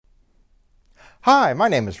Hi, my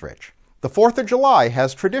name is Rich. The 4th of July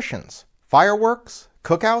has traditions, fireworks,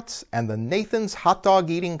 cookouts, and the Nathan's Hot Dog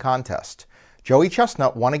Eating Contest. Joey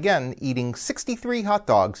Chestnut won again, eating 63 hot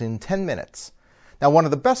dogs in 10 minutes. Now, one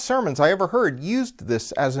of the best sermons I ever heard used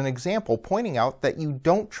this as an example, pointing out that you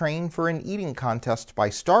don't train for an eating contest by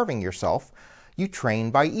starving yourself, you train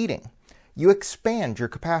by eating. You expand your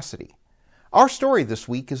capacity. Our story this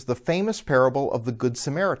week is the famous parable of the Good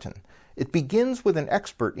Samaritan. It begins with an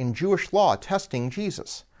expert in Jewish law testing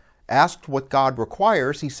Jesus. Asked what God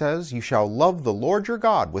requires, he says, "You shall love the Lord your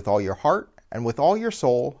God with all your heart, and with all your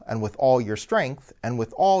soul, and with all your strength, and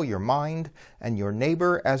with all your mind, and your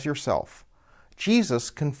neighbor as yourself." Jesus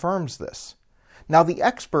confirms this. Now the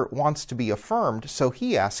expert wants to be affirmed, so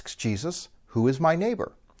he asks Jesus, "Who is my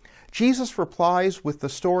neighbor?" Jesus replies with the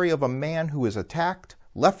story of a man who is attacked,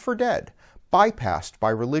 left for dead, bypassed by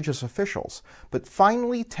religious officials, but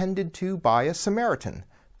finally tended to by a Samaritan,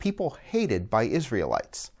 people hated by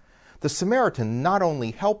Israelites. The Samaritan not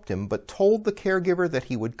only helped him, but told the caregiver that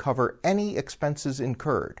he would cover any expenses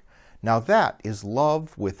incurred. Now that is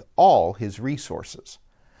love with all his resources.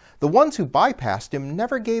 The ones who bypassed him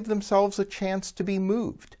never gave themselves a chance to be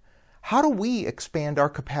moved. How do we expand our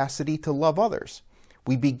capacity to love others?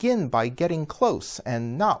 We begin by getting close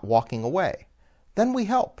and not walking away. Then we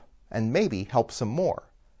help, and maybe help some more.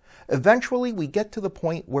 Eventually, we get to the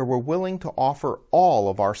point where we're willing to offer all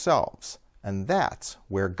of ourselves, and that's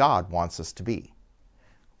where God wants us to be.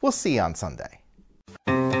 We'll see you on Sunday.